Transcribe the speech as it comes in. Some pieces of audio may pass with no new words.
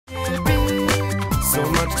so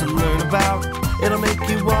much to learn about. It'll make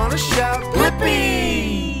you wanna shout,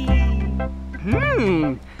 Blippi!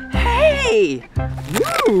 Hey!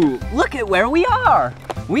 Ooh, look at where we are.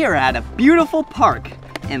 We are at a beautiful park,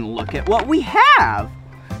 and look at what we have.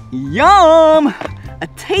 Yum! A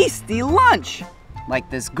tasty lunch, like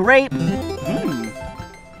this grape.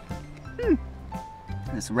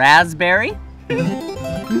 This raspberry.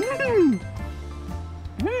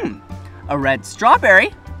 A red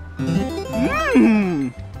strawberry.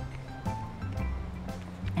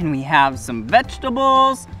 And we have some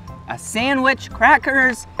vegetables, a sandwich,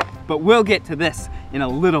 crackers, but we'll get to this in a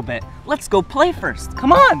little bit. Let's go play first.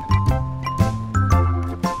 Come on.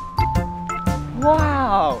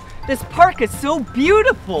 Wow, this park is so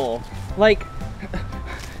beautiful. Like,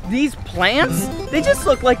 these plants, they just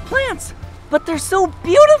look like plants, but they're so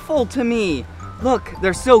beautiful to me. Look,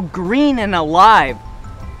 they're so green and alive.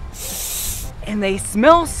 And they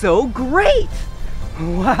smell so great.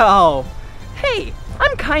 Wow. Hey,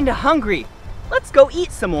 I'm kinda hungry. Let's go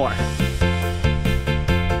eat some more.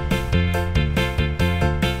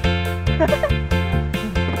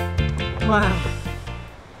 Wow.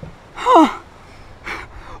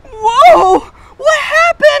 Whoa! What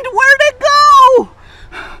happened? Where'd it go?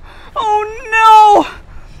 Oh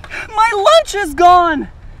no! My lunch is gone!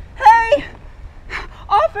 Hey!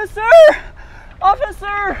 Officer!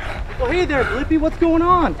 Officer! Oh, hey there, Blippi, what's going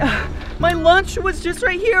on? My lunch was just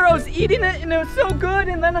right here. I was eating it and it was so good,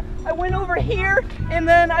 and then I went over here and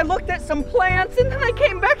then I looked at some plants and then I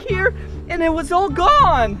came back here and it was all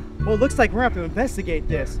gone. Well, it looks like we're gonna have to investigate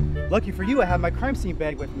this. Lucky for you, I have my crime scene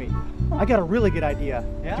bag with me. I got a really good idea.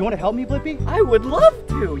 Yeah? Do you want to help me, Blippi? I would love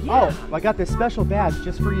to, yeah. Oh, I got this special badge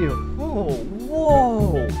just for you. Oh,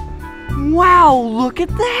 whoa. Wow, look at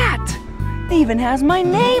that. It even has my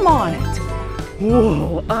name on it.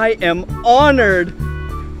 Whoa, I am honored.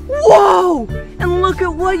 Whoa, and look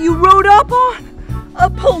at what you rode up on. A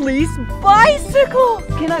police bicycle.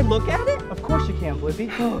 Can I look at it? Of course you can,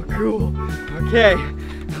 Blippi. Oh, cool. Okay,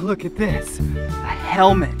 now look at this. A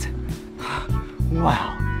helmet.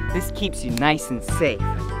 Wow, this keeps you nice and safe.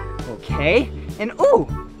 Okay, and ooh,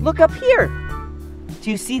 look up here. Do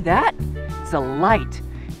you see that? It's a light.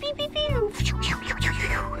 Beep, beep, beep.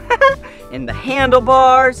 And the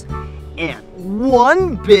handlebars, and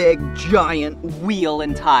one big giant wheel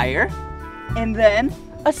and tire, and then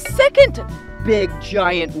a second big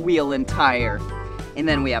giant wheel and tire. And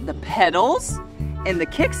then we have the pedals and the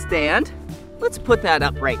kickstand. Let's put that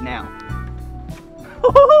up right now.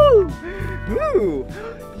 Ooh.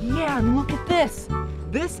 Yeah, and look at this.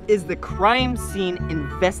 This is the crime scene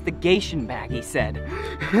investigation bag, he said.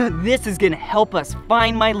 This is gonna help us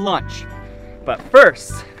find my lunch. But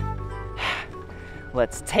first,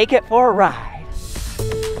 let's take it for a ride.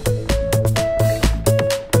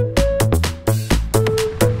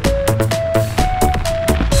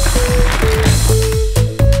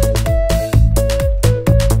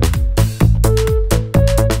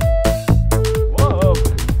 Whoa.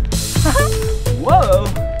 Whoa.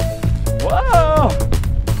 Whoa.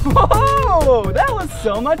 Whoa, that was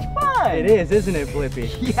so much fun. It is, isn't it, Blippi?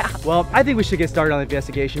 Yeah. Well, I think we should get started on the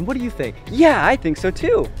investigation. What do you think? Yeah, I think so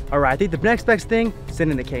too. All right, I think the next best thing,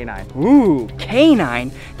 send in the canine. Ooh,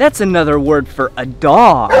 canine? That's another word for a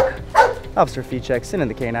dog. Officer Feechek, send in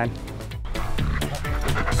the canine.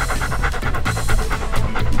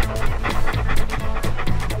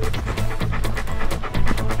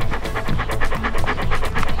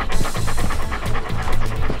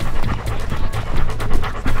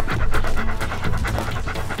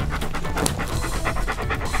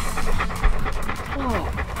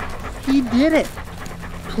 He did it.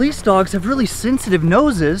 Police dogs have really sensitive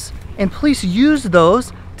noses, and police use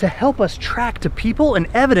those to help us track to people and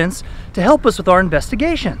evidence to help us with our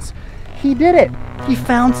investigations. He did it. He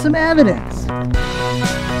found some evidence.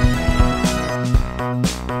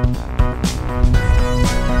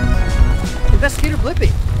 Investigator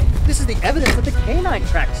Blippi, this is the evidence that the canine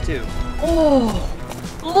tracks to. Oh,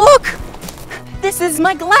 look! This is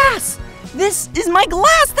my glass. This is my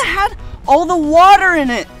glass that had all the water in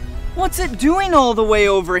it. What's it doing all the way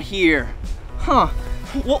over here? Huh,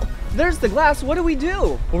 well, there's the glass. What do we do?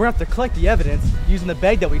 Well, we're gonna have to collect the evidence using the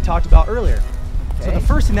bag that we talked about earlier. Okay. So the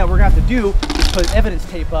first thing that we're gonna have to do is put evidence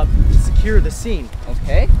tape up to secure the scene.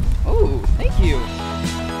 Okay. Oh, thank you.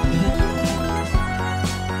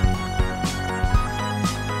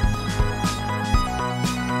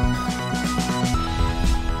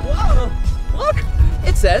 Whoa, look,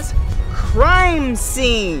 it says crime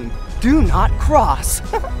scene. Do not cross.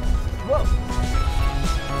 Whoa.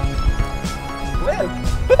 Whoa.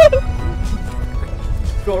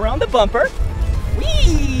 Go around the bumper.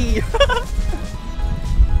 Whee!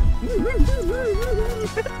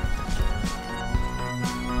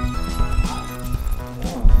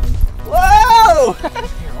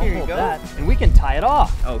 it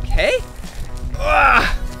off. Okay.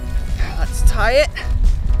 Let's tie it.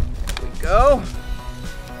 There we go.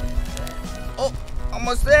 Oh,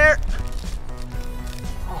 almost there.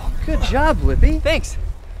 Oh, good job, Blippi. Thanks.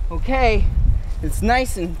 Okay, it's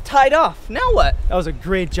nice and tied off. Now what? That was a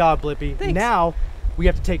great job, Blippi. Thanks. Now we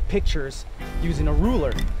have to take pictures using a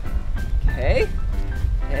ruler. Okay.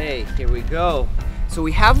 Hey, here we go. So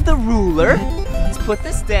we have the ruler. Let's put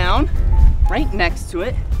this down right next to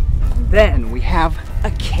it. Then we have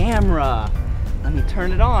a camera. Let me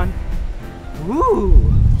turn it on.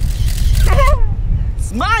 Ooh.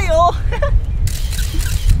 Smile.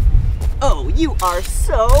 Oh, you are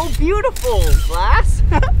so beautiful, Glass.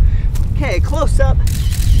 Okay, close up.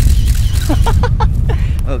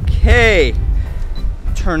 Okay.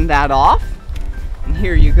 Turn that off. And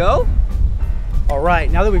here you go. All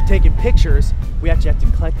right, now that we've taken pictures, we actually have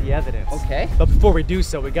to collect the evidence. Okay. But before we do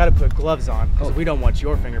so, we got to put gloves on because we don't want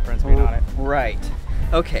your fingerprints being on it. Right.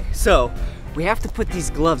 Okay, so we have to put these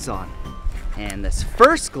gloves on. And this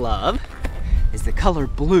first glove is the color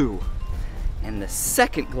blue. And the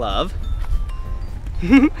second glove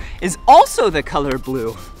is also the color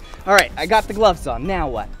blue. All right, I got the gloves on. Now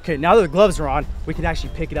what? Okay, now that the gloves are on, we can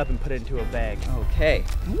actually pick it up and put it into a bag. Okay.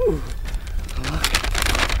 Ooh. Look.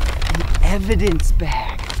 The evidence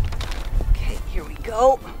bag. Okay, here we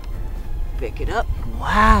go. Pick it up.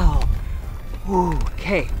 Wow. Ooh,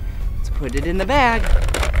 okay. Let's put it in the bag.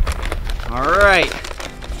 All right.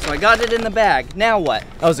 So I got it in the bag. Now what?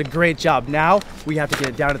 That was a great job. Now we have to get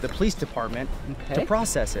it down to the police department to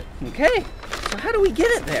process it. Okay. So how do we get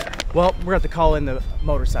it there? Well, we're going to have to call in the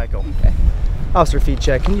motorcycle. Okay. Officer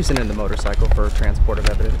Feedcheck, can you send in the motorcycle for transport of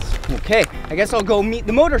evidence? Okay. I guess I'll go meet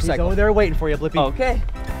the motorcycle. He's over there waiting for you, Blippi. Okay.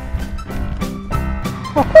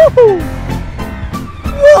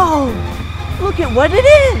 Whoa! Look at what it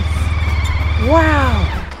is!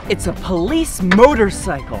 Wow! It's a police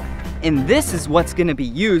motorcycle. And this is what's gonna be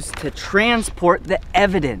used to transport the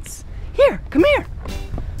evidence. Here, come here.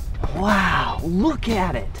 Wow, look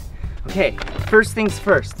at it. Okay, first things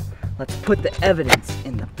first. Let's put the evidence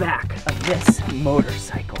in the back of this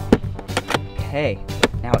motorcycle. Okay,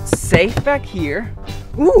 now it's safe back here.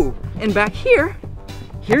 Ooh, and back here,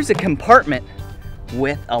 here's a compartment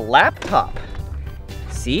with a laptop.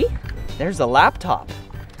 See? There's a laptop.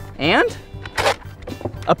 And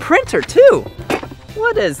a printer too.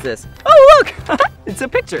 What is this? Oh, look! It's a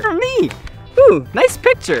picture of me. Ooh, nice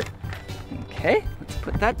picture. Okay, let's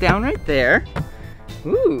put that down right there.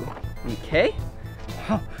 Ooh, okay.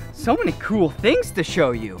 Oh, so many cool things to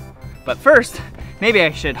show you. But first, maybe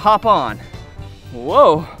I should hop on.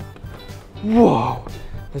 Whoa. Whoa.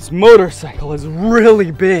 This motorcycle is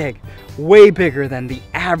really big. Way bigger than the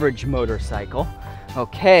average motorcycle.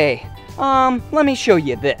 Okay, let me show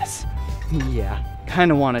you this. Yeah,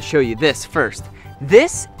 kind of want to show you this first.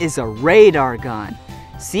 This is a radar gun.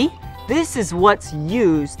 See, this is what's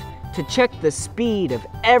used to check the speed of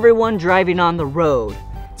everyone driving on the road.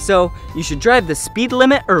 So you should drive the speed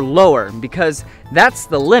limit or lower because that's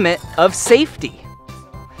the limit of safety.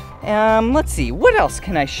 Let's see, what else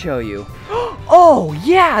can I show you? Oh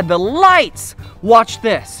yeah, the lights. Watch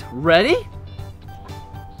this, ready?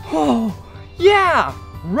 Oh, yeah,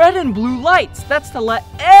 red and blue lights. That's to let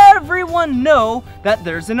everyone know that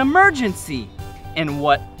there's an emergency. And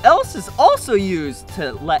what else is also used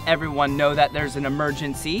to let everyone know that there's an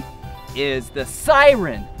emergency is the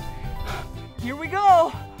siren. Here we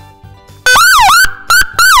go.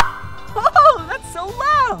 Oh, that's so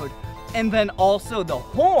loud. And then also the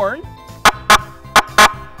horn.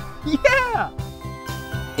 Yeah.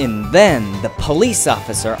 And then the police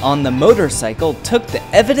officer on the motorcycle took the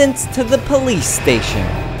evidence to the police station.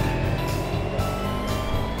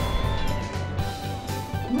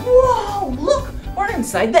 Whoa, look, we're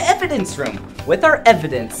inside the evidence room with our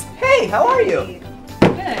evidence. Hey, how are you?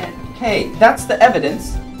 Good. Hey, that's the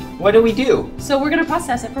evidence. What do we do? So we're gonna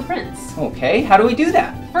process it for prints. Okay, how do we do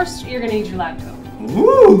that? First, you're gonna need your lab coat.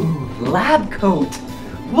 Ooh, lab coat.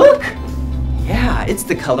 Look. Yeah, it's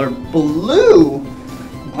the color blue.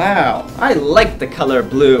 Wow, I like the color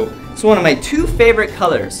blue. It's one of my two favorite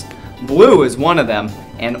colors. Blue is one of them,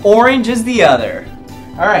 and orange is the other.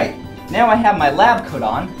 All right, now I have my lab coat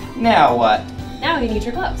on. Now what? Now you need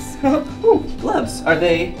your gloves. Ooh, gloves. Are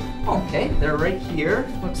they? Okay, they're right here,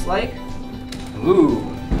 looks like. Ooh,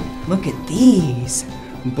 look at these.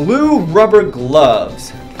 Blue rubber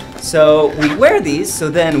gloves. So we wear these so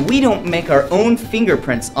then we don't make our own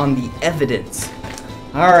fingerprints on the evidence.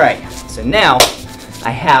 All right, so now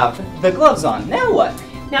I have the gloves on. Now what?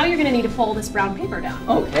 Now you're gonna need to fold this brown paper down.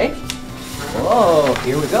 Okay. Whoa,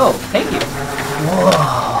 here we go. Thank you.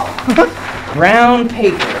 Whoa. Brown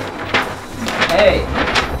paper. Okay.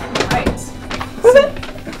 Right. So,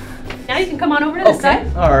 now you can come on over to this Okay.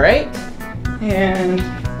 side. All right. And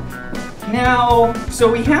now, so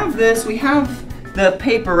we have this. We have the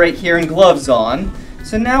paper right here and gloves on.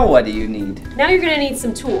 So now what do you need? Now you're gonna need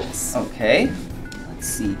some tools. Okay. Let's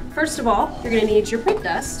see. First of all, you're gonna need your print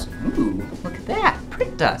dust. Ooh, look at that.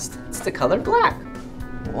 Print dust. It's the color black.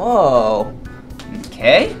 Whoa.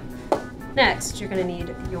 Okay. Next, you're gonna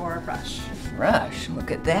need your brush. Brush.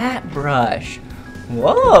 Look at that brush.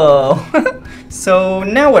 Whoa. So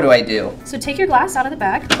now what do I do? So take your glass out of the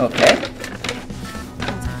bag. Okay.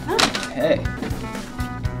 Okay.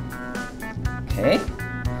 Okay.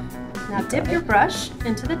 Now dip your brush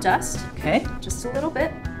into the dust, Okay. just a little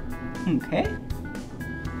bit. Okay.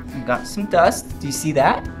 I've got some dust. Do you see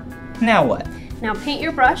that? Now what? Now paint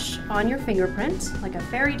your brush on your fingerprint like a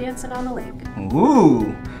fairy dancing on the lake.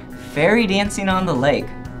 Ooh, fairy dancing on the lake.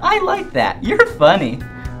 I like that. You're funny.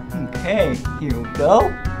 Okay, here we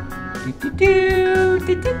go. Do-do-do,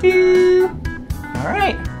 do-do-do. All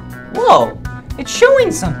right. Whoa, it's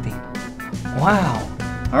showing something. Wow.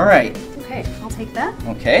 All right. Okay, I'll take that.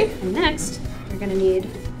 Okay. And next, you're gonna need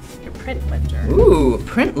your print lifter. Ooh,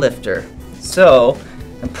 print lifter. So,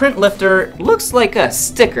 a print lifter looks like a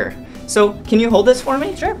sticker. So, can you hold this for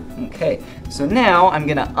me? Sure. Okay, so now I'm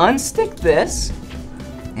gonna unstick this,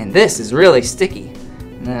 and this is really sticky.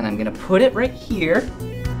 And then I'm gonna put it right here.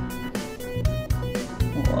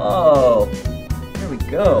 Whoa, here we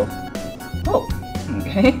go. Oh,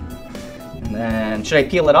 okay. And then, should I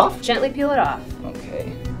peel it off? Gently peel it off,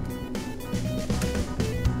 Okay.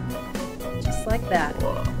 just like that.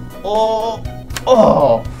 Oh,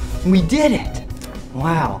 oh, we did it.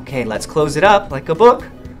 Wow, okay, let's close it up like a book.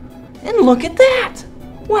 And look at that.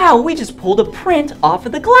 Wow, we just pulled a print off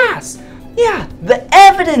of the glass. Yeah, the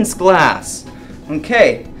evidence glass.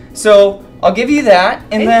 Okay, so I'll give you that,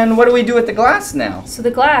 and Okay. then what do we do with the glass now? So the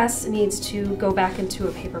glass needs to go back into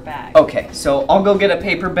a paper bag. Okay, so I'll go get a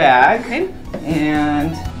paper bag. Okay.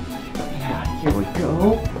 And yeah, here we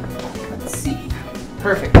go. Let's see.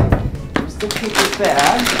 Perfect. Here's the paper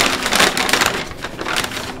bag.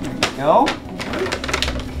 There we go.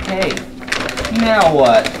 Okay. Now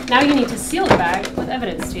what? Now you need to seal the bag with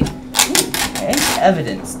evidence tape. Okay,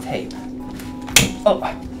 evidence tape. Oh,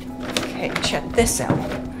 okay, check this out.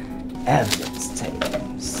 Evidence tape.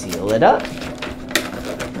 Seal it up.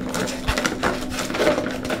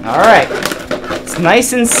 All right, it's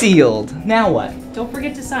nice and sealed. Now what? Don't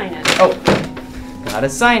forget to sign it. Oh, gotta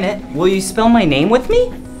sign it. Will you spell my name with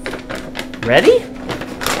me? Ready?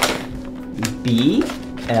 B-L-I-P-P-I.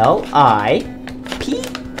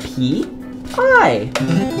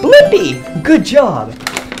 Blippi! Good job.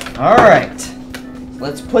 All right,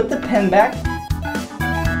 let's put the pen back.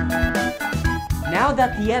 Now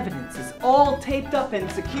that the evidence is all taped up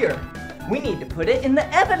and secure, we need to put it in the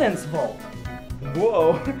evidence vault.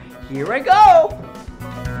 Whoa, here I go.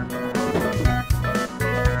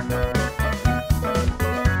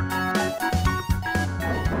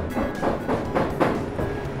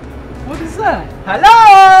 What is that?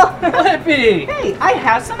 Hello! Blippi! Hey, I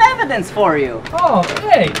have some evidence for you. Oh,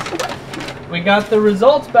 thanks. We got the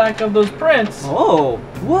results back of those prints. Oh,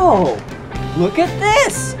 whoa, look at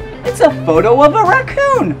this. It's a photo of a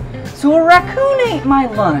raccoon. So a raccoon ate my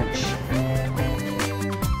lunch.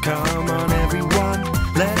 Come on, everyone,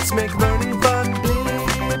 let's make learning fun.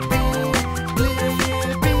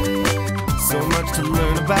 So much to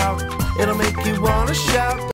learn about, it'll make you want to shout.